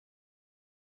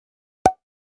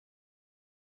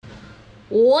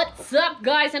What's up,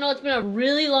 guys? I know it's been a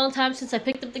really long time since I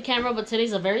picked up the camera, but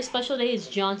today's a very special day. It's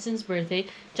Johnson's birthday.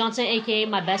 Johnson, aka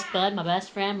my best bud, my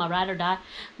best friend, my ride or die,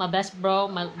 my best bro,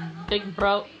 my big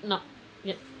bro. No,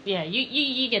 yeah,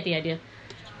 you get the idea.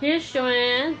 Here's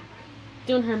Joanne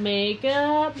doing her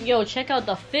makeup. Yo, check out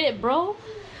the fit, bro.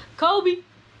 Kobe,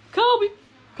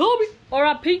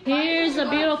 R.I.P. Here's a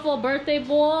beautiful birthday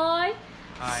boy.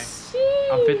 Hi.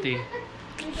 Sheesh. I'm 50.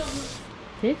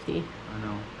 50? I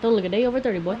know. Don't look a day over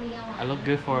 30, boy. I look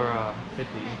good for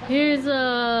 50. Here's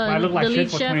I look like the shit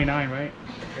lead for chef. 29, right?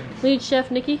 Lead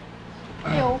chef Nikki.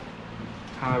 Hi,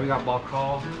 we got ball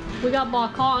call. We got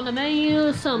bacall on the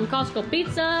menu, some Costco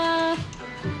pizza.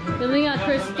 Then we got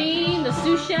Christine, the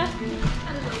sous chef.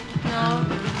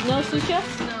 No sous chef?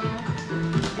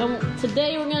 No. And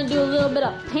today we're gonna do a little bit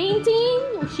of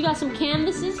painting. She got some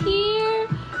canvases here.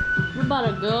 We're about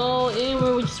to go in.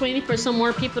 We're just waiting for some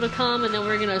more people to come, and then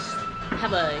we're gonna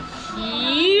have a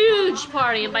huge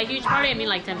party. And by huge party, I mean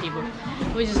like 10 people.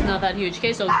 Which is not that huge.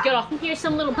 Okay, so get off. Here's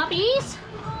some little puppies.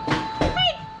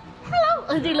 Hey, hello.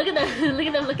 Oh, dude, look at them. Look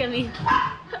at them. Look at me.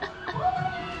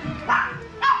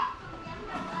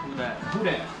 Who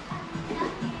that?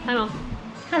 I know.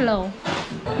 Hello.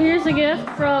 Here's a gift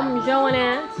from Joe and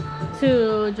Aunt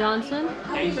to Johnson.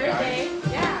 Happy birthday.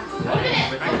 Yeah.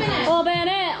 Open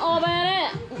it. Open it.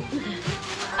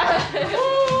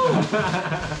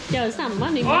 Yo, it's not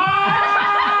money. Oh!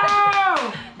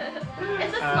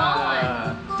 It's a small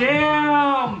one.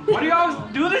 Damn! Why do y'all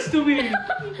do this to me?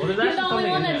 You're the only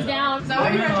one that's down. So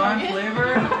what you're Lemon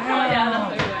flavor? Oh yeah,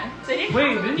 that's what we went.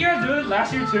 Wait, didn't you guys do it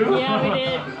last year too? Yeah, we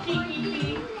did.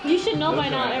 You should know by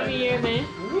now every year, man.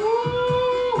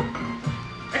 Woo!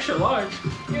 Extra large.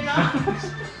 You're not.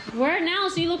 Wear it now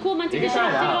so you look cool, man. Take it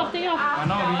off. Take it off. I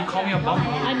know, you call me a bum.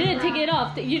 I did take it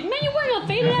off. Man, you're wearing a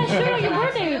faded ass shirt on your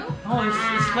birthday. No,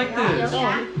 it's like this.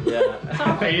 Yeah. It's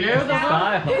not faded.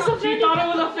 Style. You're so She faded. thought it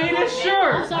was a faded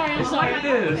shirt. I'm sorry. It's like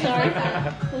this.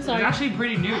 I'm It's sorry. actually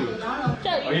pretty new.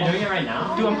 Are you doing it right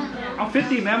now? Dude, I'm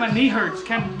 50, man. My knee hurts.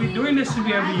 Can't be doing this to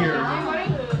me every year.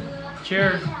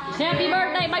 Cheers. Happy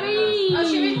birthday, baby. Oh,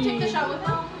 should we take the shot with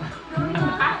him?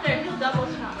 After his double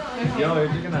shot. Yo, you're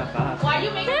drinking that fast. Why are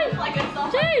you making it like a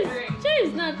self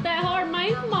Cheers. Not that hard,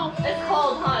 man. Come on. It's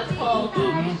cold, huh? It's cold.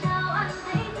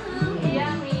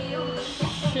 Yummy.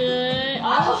 Shit.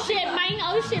 Oh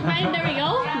shit, man. There we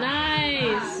go.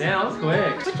 Nice. Damn, that was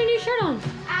quick. Put your new shirt on.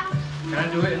 Can I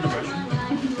do it in the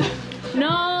restroom?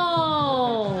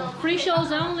 No. Free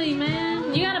shows only,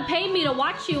 man. You gotta pay me to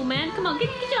watch you, man. Come on, get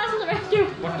your ass in the restroom.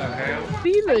 What the hell?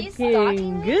 Be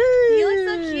looking good. You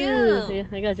look so cute.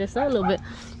 Yeah, I got just a little bit.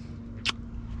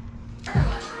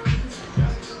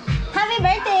 Happy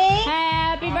birthday.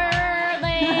 Happy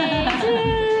birthday.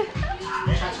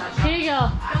 Here you go.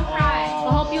 Don't cry. I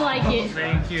hope you like it.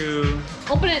 Thank you.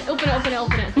 Open it. Open it.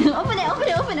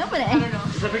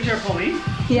 Is a picture of Pauline?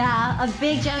 Yeah, a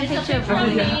big giant picture of From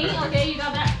me. me. Okay, you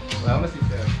got that. Well, I want to see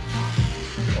that.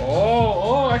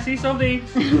 Oh, I see something.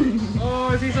 Oh,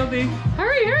 I see something.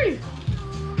 Hurry.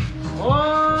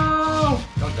 Whoa!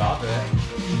 Don't drop it.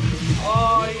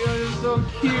 Oh, you're so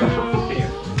cute.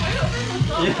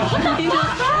 Yeah.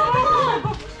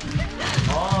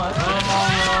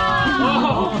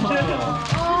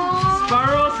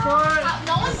 Spiral squad.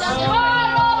 No one's done it.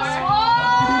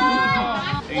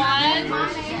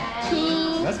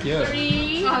 That's cute.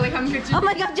 3. Oh, like I'm good too. Oh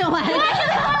my god, Joanne! 4.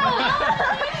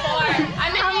 I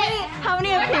made it. How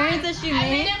many appearances she I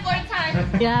made made? it 4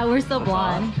 times. Yeah, we're so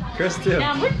blonde. Chris too.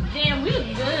 Damn, we look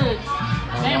good.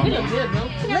 Man, we look good, bro.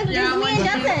 Look, there's me and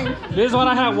Justin. This is when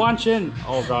I had one chin.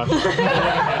 Oh gosh.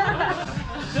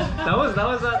 That was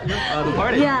at the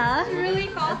party. Yeah. Really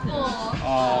thoughtful.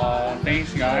 Oh,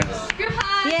 thanks guys. Group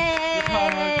high.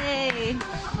 Yay!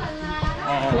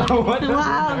 Oh, What?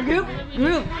 Wow, group.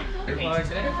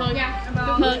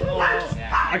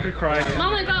 I could cry.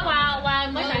 Mama got wow,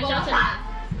 my friend Johnson.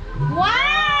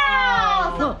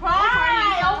 Wow! No.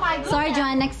 Surprise! Oh my goodness. Sorry,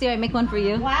 Joanne. Next year I make one for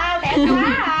you. Wow, that's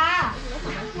wow.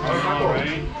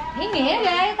 Alright. Ý nghĩa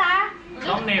ghê ta.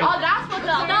 Thumbnail. Oh, that's what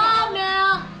the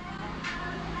thumbnail.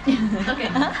 Okay.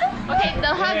 Okay, the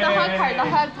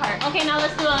hug part. Okay, now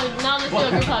let's do a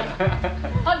group hug.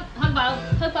 Hug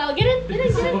pile. Get in.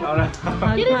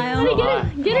 Hug Get in, pile. honey,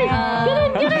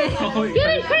 get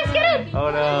in, Chris, get in. Oh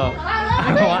no.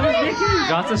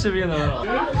 Johnson should be in the middle. Look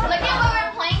at what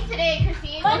we're playing today,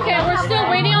 Christine. Okay, we're still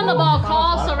waiting on the ball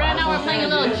call, so right now we're playing a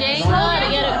little Jenga to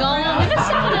get it going. We can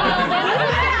sit on it a little bit.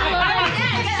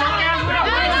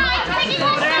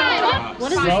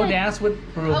 What is Slow this? dance with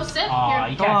Brooke. Oh, sip. Aw,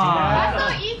 you can't do That's that.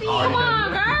 so easy. Come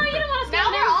on, girl, you don't want to Now stand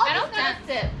we're there. all just gonna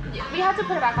sip. We have to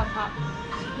put it back on top.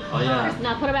 Oh yeah.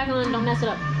 Now put it back on and don't mess it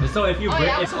up. So if you break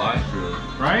yeah. it's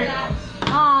Right?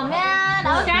 Oh man,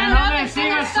 I was Stand up and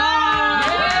sing a song!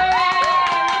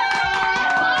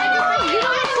 You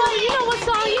know what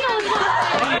song?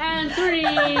 And 3,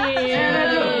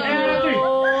 And 3.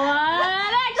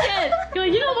 1, action! Go,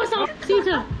 you know what song? See you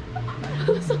too.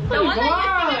 The one Come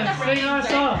on, sing a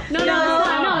song. No, it's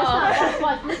not.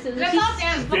 Watch, listen. Let's all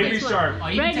dance. Baby Shark.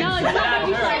 Right, no, it's not.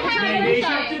 Baby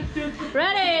Shark.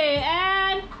 Ready,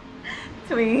 and...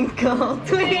 twinkle,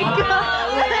 twinkle.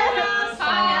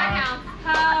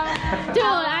 Dude, I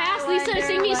asked Lisa to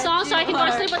sing me a song so I can go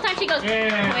to sleep. What time she goes?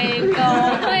 Yeah.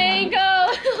 Twinkle, twinkle.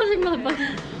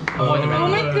 Oh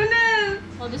my goodness.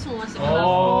 Oh, this one wants to come out.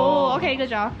 Oh, okay, good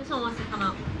job. This one wants to come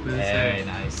out. Very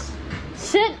nice.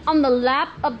 Sit on the lap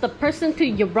of the person to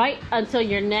your right until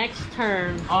your next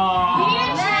turn. Perfect.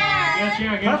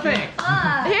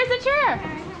 Here's the chair.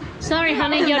 Sorry,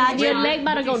 honey, your leg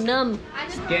about to go numb.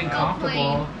 Getting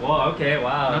comfortable. Whoa, okay,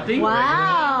 wow. Nothing?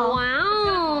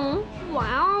 Wow.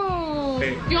 Wow. Do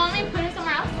you want me to put it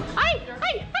somewhere else?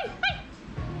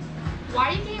 Why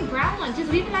are you getting brown one?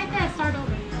 Just leave it like that. Start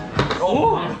over.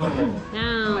 Oh!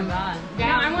 Now.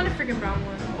 Yeah, I want a freaking brown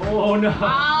one. Oh no.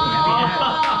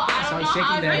 Start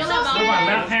shaking that. Put my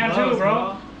left hand too,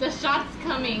 bro. The shot's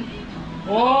coming.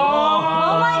 Oh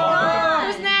my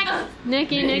God. Who's next?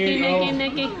 Nikki.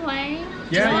 Playing.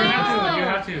 Yeah, you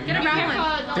have to. Get a brown one.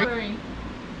 Don't worry.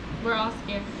 We're all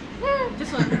scared.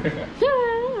 This one.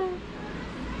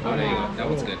 Oh, there you go. That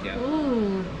was good, yeah.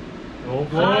 Ooh.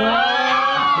 Just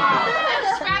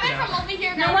grab it from over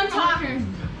here. No one talk.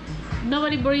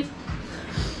 Nobody breathe.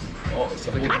 Oh,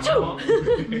 so Nice.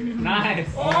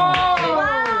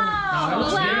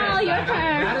 Wow, your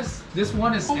turn. This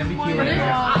one is MVP right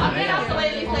now. I'll get out the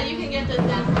way, Lisa. You can get this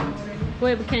then.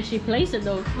 Wait, but can she place it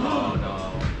though? Oh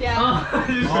no. Yeah.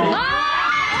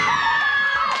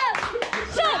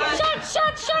 Shut!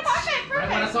 Perfect.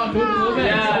 When I saw move it.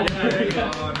 Yeah, there you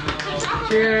go.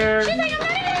 Cheers. She's like, I'm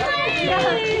ready to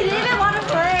play! She didn't want to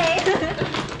play.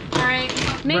 Alright,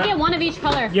 make it one of each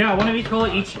color. Yeah, one of each color,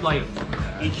 each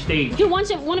stage. Do one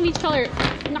of each color.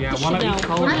 Knock Yeah, this one shit of each down.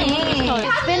 color. Honey,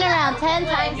 spin around 10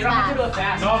 times fast. do it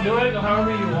fast. No, do it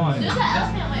however you want. Do the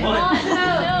elephant way. 1, 2,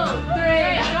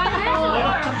 3, 4,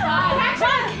 5,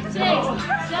 6, 7,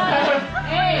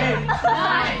 8,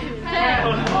 9,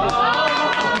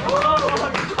 10.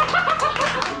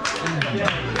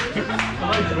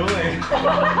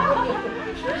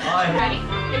 Ready?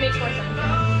 It makes more sense.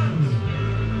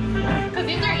 Because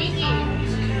these are easy.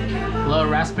 Blow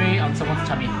raspberry on someone's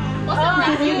tummy. What's the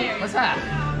raspberry? What's that?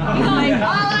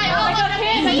 Like a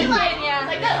pin. Yeah.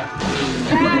 Like this.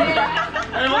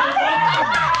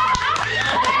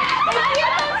 If you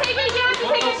don't take it, you have to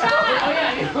take a shot.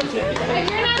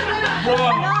 If you're not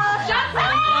doing it, shot's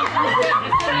up.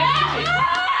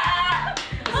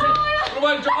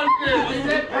 What John did? He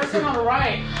said person on the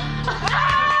right.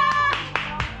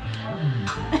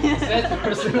 Said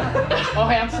person. Oh,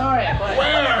 hey, I'm sorry.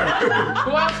 Where?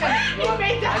 Who else can? He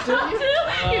made that up. He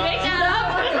made that up.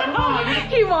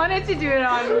 He wanted to do it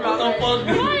on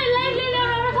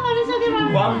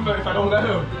Robert. If I don't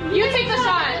know. You take the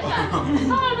shot.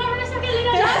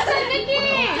 Johnson, Nikki.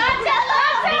 Johnson.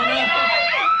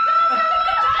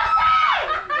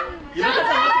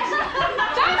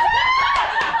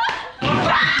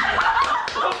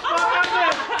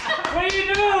 What do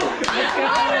you do?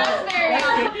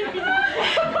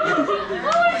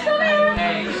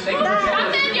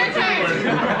 Johnson, your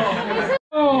turn.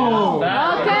 Oh.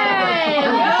 Okay.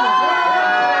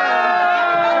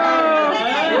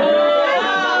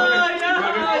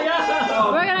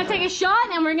 We're gonna take a shot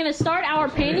and we're gonna start our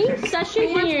painting session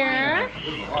here.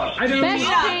 Best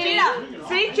painting.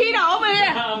 See, Cheetah over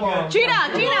here. Cheetah.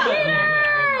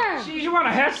 You want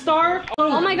a head start?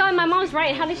 Oh my god, my mom's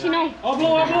right. How did she know? I'll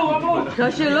blow.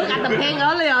 Because you look at the paint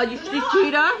earlier, you see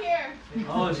cheetah?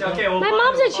 Oh, okay. Well, My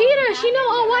mom's a cheater. She know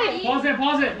all white. Pause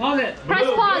it.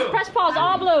 Press pause,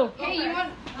 all blue. Hey, you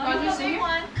want to see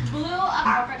one? Blue.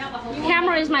 I forgot the whole thing.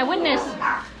 Camera is my witness.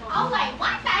 I was like,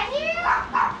 what the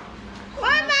hell?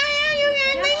 What the hell you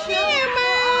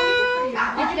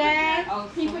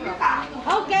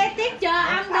got Okay, teacher,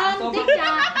 I'm done, teacher.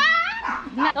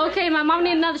 Okay, my mom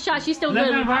needs another shot. She's still good.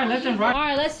 Left and right. All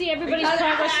right, let's see everybody's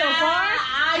progress so far.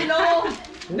 I know.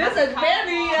 This is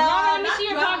very, Let me see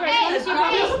your progress.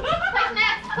 Click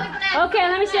next. Okay,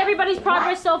 let me see everybody's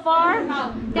progress so far.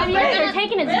 Danielle, you're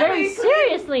taking it very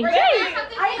seriously. Jeez.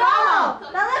 I know.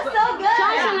 That looks so good.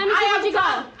 Johnson, let me see what you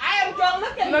got. I am drunk.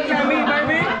 Look at Look at me,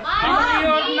 baby.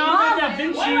 I'm the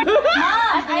didn't she? Mom,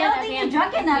 I don't think you're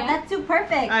drunk enough. That's too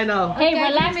perfect. I know. Hey,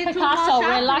 relax, Picasso.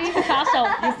 Relax, Picasso.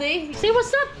 You see? See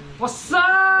what's up? What's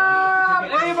up,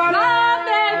 everybody?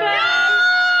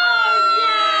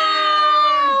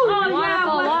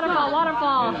 Oh,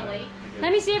 waterfall.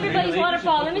 Let me see everybody's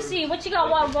waterfall. Let me see. What you got,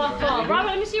 waterfall? Robert,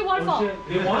 let me see your waterfall.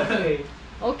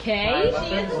 Okay.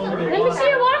 Let me see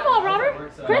your waterfall,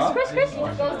 Robert. Chris.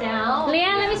 Goes down.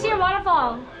 Leanne, let me see your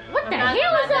waterfall. What the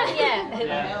hell is that?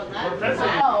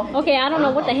 Okay, I don't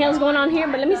know what the hell's going on here,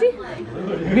 but let me see.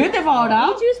 Beautiful,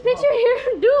 though. Choose picture here.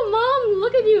 Dude, Mom,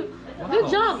 look at you. Good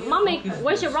job. Mom,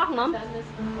 where's your rock, Mom?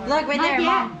 Look right there,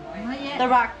 Mom. The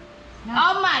rock.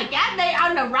 Oh my God, they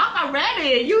on the rock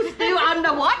already. You still on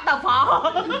the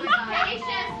waterfall.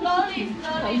 Patience, slowly.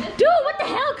 Dude, what the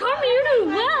hell? Carmen, you're doing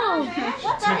well.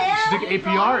 What the hell? She took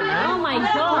APR, man. Oh my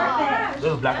God.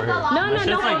 Little black right here. No. It's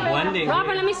just like blending.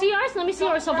 Robert, let me see yours. Let me see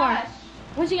yours so far.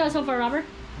 What you got so far, Robert?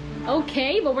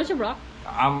 Okay, but where's your rock?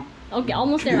 Okay,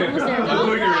 almost there. Okay,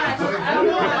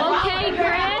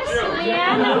 Chris.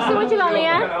 Leanne, let me see what you got,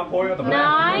 Leanne.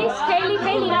 Nice.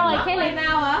 Kaylee, now like Kaylee.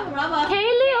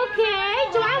 Kaylee, okay.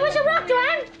 Joanne, where's your rock,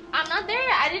 Joanne? I'm not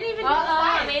there. I didn't even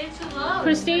I made it too low.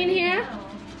 Christine here.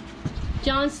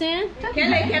 Johnson.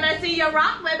 Kelly, can I see your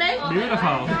rock, baby?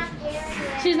 Beautiful.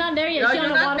 She's not there yet. No, She's you're on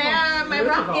the not waterfall. there, my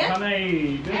rock yet.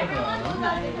 Honey, beautiful.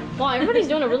 Wow, everybody's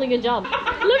doing a really good job. Look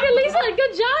at Lisa.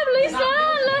 Good job, Lisa.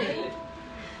 Look.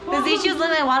 Does these shoes look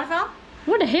like waterfall?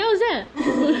 What the hell is that?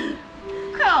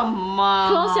 Come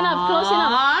on. Close enough.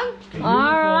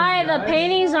 Alright, the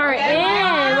paintings are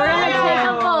in.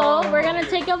 We're gonna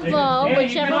take a vote.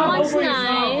 Whichever one's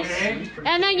nice.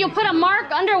 And then you put a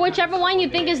mark under whichever one you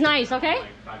think is nice, okay?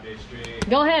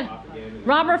 Go ahead.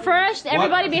 Robert first.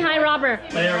 Everybody behind Robert.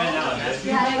 Play it right now.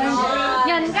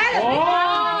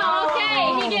 Oh,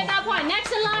 okay. He get that point.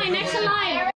 Next in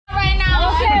line. Right now.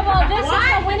 Okay, well, this is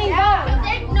the winning vote.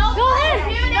 Go ahead.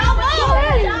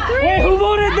 Wait, who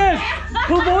voted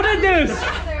this?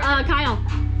 Kyle.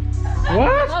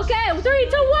 What? Okay, 3, 2,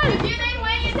 1. You didn't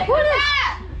win, you take What a is-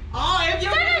 shot. Oh, if you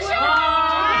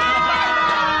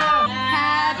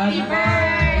Happy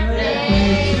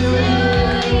birthday to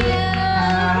you.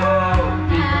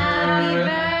 Happy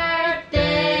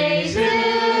birthday to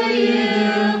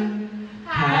you.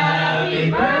 Happy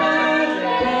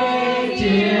birthday,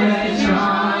 dear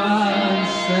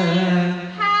Johnson.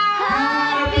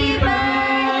 Happy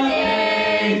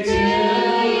birthday to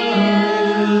you.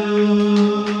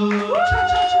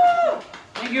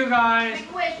 Thank you, guys.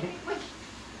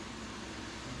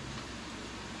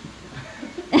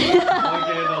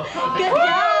 Good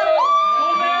job.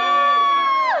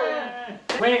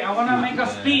 Wait, I want to make a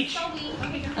speech.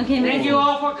 Okay, Thank you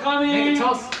all for coming.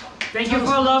 Thank you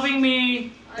for loving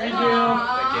me. Thank you.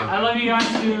 I love you guys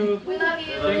too. We love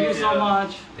you. Thank you so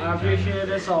much. I appreciate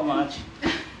it so much.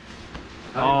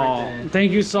 Oh,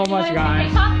 thank you so much,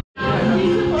 guys. I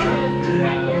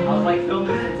was like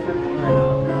filming it.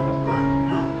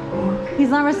 He's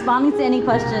not responding to any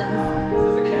questions. This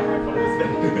is a camera in front of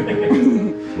this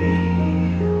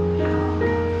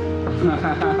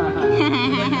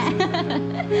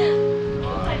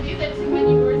I do that too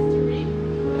many words to read.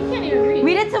 You can't even read.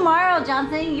 Read it tomorrow,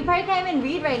 Johnson. You probably can't even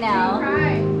read right now.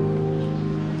 Cry.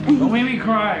 Don't make me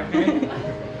cry, okay? Okay,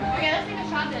 let's take a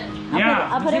shot then. Yeah.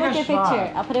 I'll put it with let's your take a shot.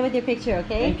 picture. I'll put it with your picture,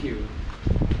 okay? Thank you.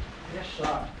 Yes,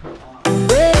 shot.